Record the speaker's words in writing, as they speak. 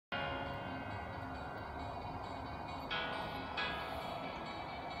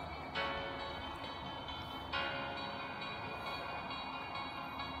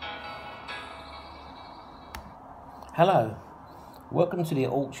Hello, welcome to the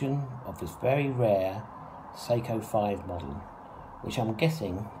auction of this very rare SEIKO 5 model, which I'm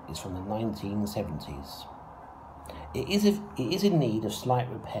guessing is from the 1970s. It is in need of slight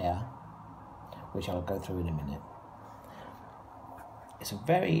repair, which I'll go through in a minute. It's a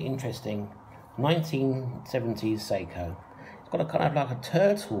very interesting 1970s SEIKO. It's got a kind of like a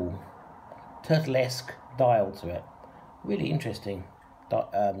turtle-esque dial to it. Really interesting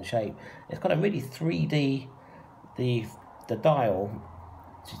shape. It's got a really 3D. The dial,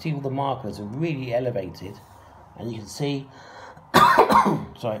 you see all the markers are really elevated, and you can see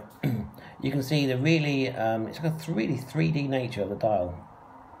sorry, you can see the really it's like a really 3D nature of the dial.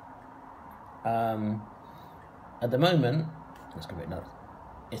 At the moment, let's go a bit nuts.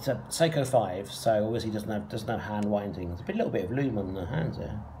 It's a SEIKO 5, so obviously doesn't have hand winding. There's a little bit of loom on the hands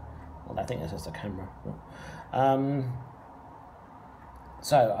there. Well, I think that's just a camera.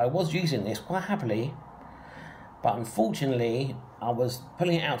 So I was using this quite happily. But unfortunately, I was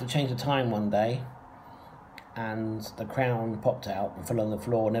pulling it out to change the time one day, and the crown popped out and fell on the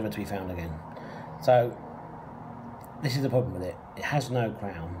floor, never to be found again. So this is the problem with it. It has no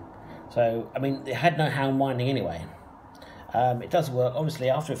crown. So, I mean, it had no hand winding anyway. It does work,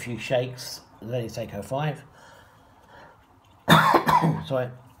 obviously, after a few shakes. There's only SEIKO 5. Sorry.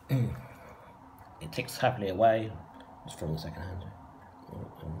 It ticks happily away. Just from the second hand.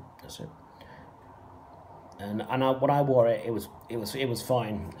 That's it. And when I wore it, it was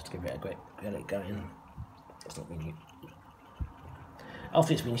fine. Just to give it a quick get it going. It's not really.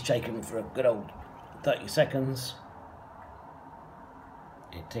 After it's been shaken for a good old 30 seconds,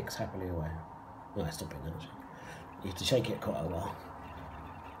 it ticks happily away. No, it's stopping now. You have to shake it quite a while.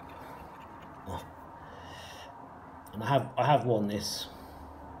 Oh. And I have worn this.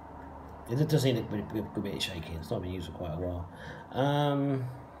 It does need a good bit of shaking. It's not been used for quite a while.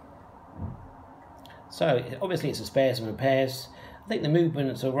 So obviously it's a spares and repairs. I think the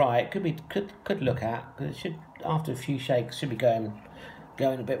movement's all right. Could look at, because it should, after a few shakes, should be going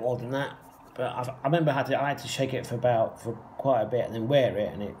a bit more than that. But I remember I had to shake it for quite a bit and then wear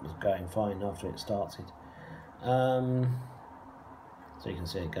it, and it was going fine after it started. So you can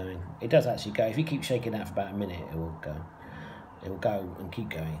see it going. It does actually go. If you keep shaking that for about a minute, it will go. It will go and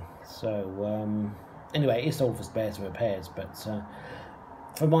keep going. So anyway, it's all for spares and repairs, but.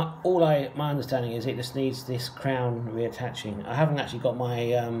 From my understanding is it just needs this crown reattaching. I haven't actually got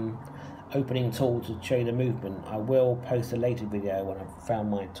my opening tool to show you the movement. I will post a later video when I've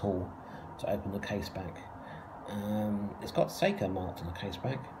found my tool to open the case back. It's got SEIKO marked on the case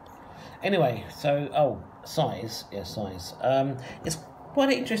back. Anyway, so size, yeah, size. It's quite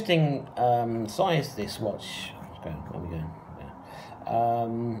an interesting size, this watch. There we go.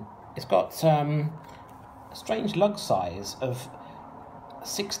 Yeah. It's got a strange lug size of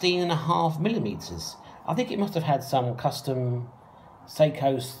 16.5 millimeters. I think it must have had some custom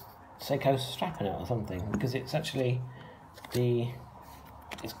SEIKO strap in it or something, because it's actually the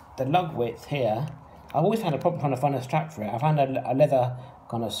lug width here. I've always had a problem trying to find a strap for it. I found a leather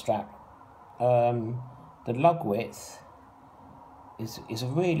kind of strap. The lug width is a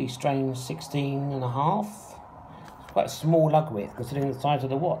really strange 16.5. It's quite a small lug width considering the size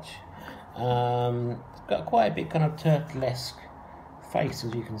of the watch. It's got quite a bit kind of turtle-esque face,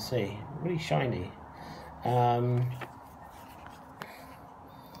 as you can see, really shiny. The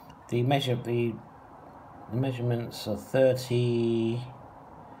measurements are 30,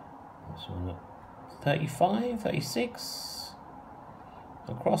 35, 36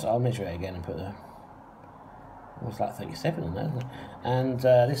 across. I'll measure it again and put the, it's like 37 on that, isn't it? And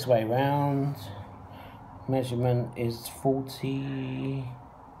this way round, measurement is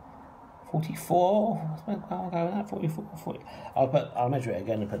 44. I'll go with that. 44. 40. I'll measure it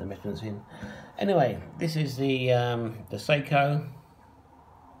again and put the measurements in. Anyway, this is the SEIKO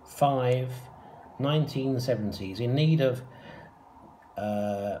 5 1970s, in need of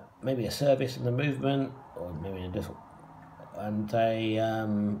maybe a service in the movement, or maybe a different. And I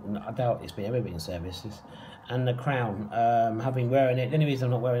doubt it's ever been serviced. And the crown, have been wearing it. The only reason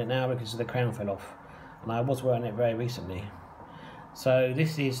I'm not wearing it now because the crown fell off, and I was wearing it very recently. So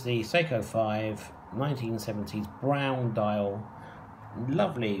this is the SEIKO 5 1970s brown dial.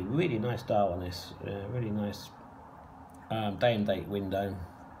 Lovely, really nice dial on this. Really nice day and date window.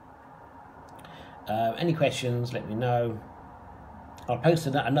 Any questions, let me know. I'll post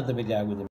another video with them.